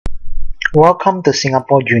Welcome to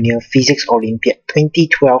Singapore Junior Physics Olympiad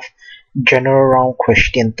 2012 General Round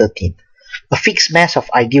Question 13. A fixed mass of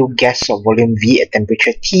ideal gas of volume V at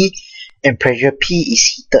temperature T and pressure P is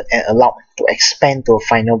heated and allowed to expand to a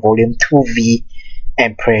final volume 2V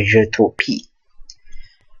and pressure 2P.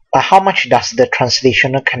 How much does the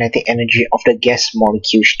translational kinetic energy of the gas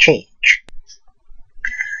molecules change?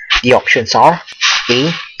 The options are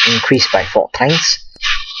A. Increase by 4 times,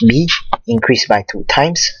 B. Increase by 2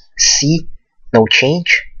 times, C. No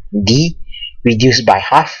change, D. Reduce by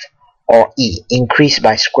half, or E. Increase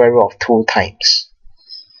by square root of 2 times.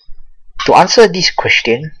 To answer this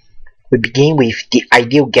question, we begin with the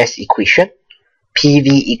ideal gas equation, PV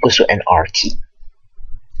equals to nRT.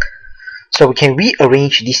 So we can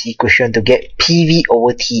rearrange this equation to get PV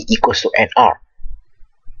over T equals to nR.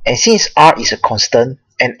 And since R is a constant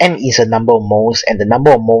and N is a number of moles and the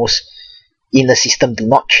number of moles in the system do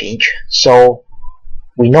not change, so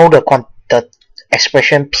we know the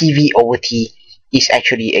expression PV over T is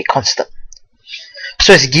actually a constant.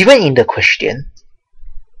 So as given in the question,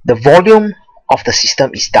 the volume of the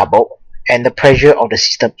system is doubled and the pressure of the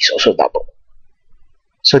system is also doubled.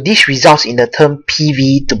 So this results in the term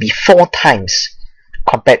PV to be 4 times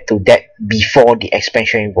compared to that before the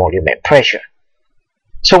expansion in volume and pressure.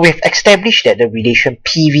 So we've established that the relation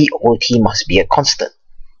PV over T must be a constant.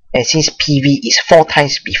 And since PV is 4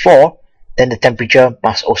 times before, then the temperature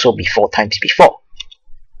must also be 4 times before.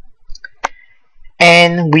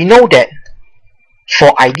 And we know that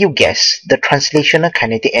for ideal gas, the translational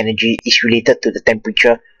kinetic energy is related to the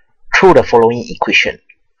temperature through the following equation,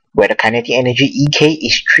 where the kinetic energy EK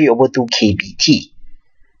is 3 over 2 kBT,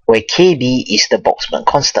 where kB is the Boltzmann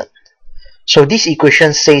constant. So this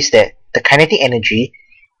equation says that the kinetic energy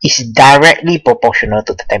is directly proportional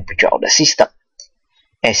to the temperature of the system.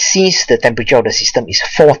 And since the temperature of the system is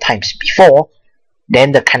 4 times before,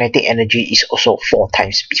 then the kinetic energy is also 4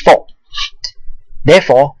 times before.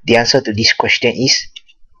 Therefore, the answer to this question is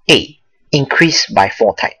A. Increase by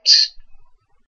 4 times.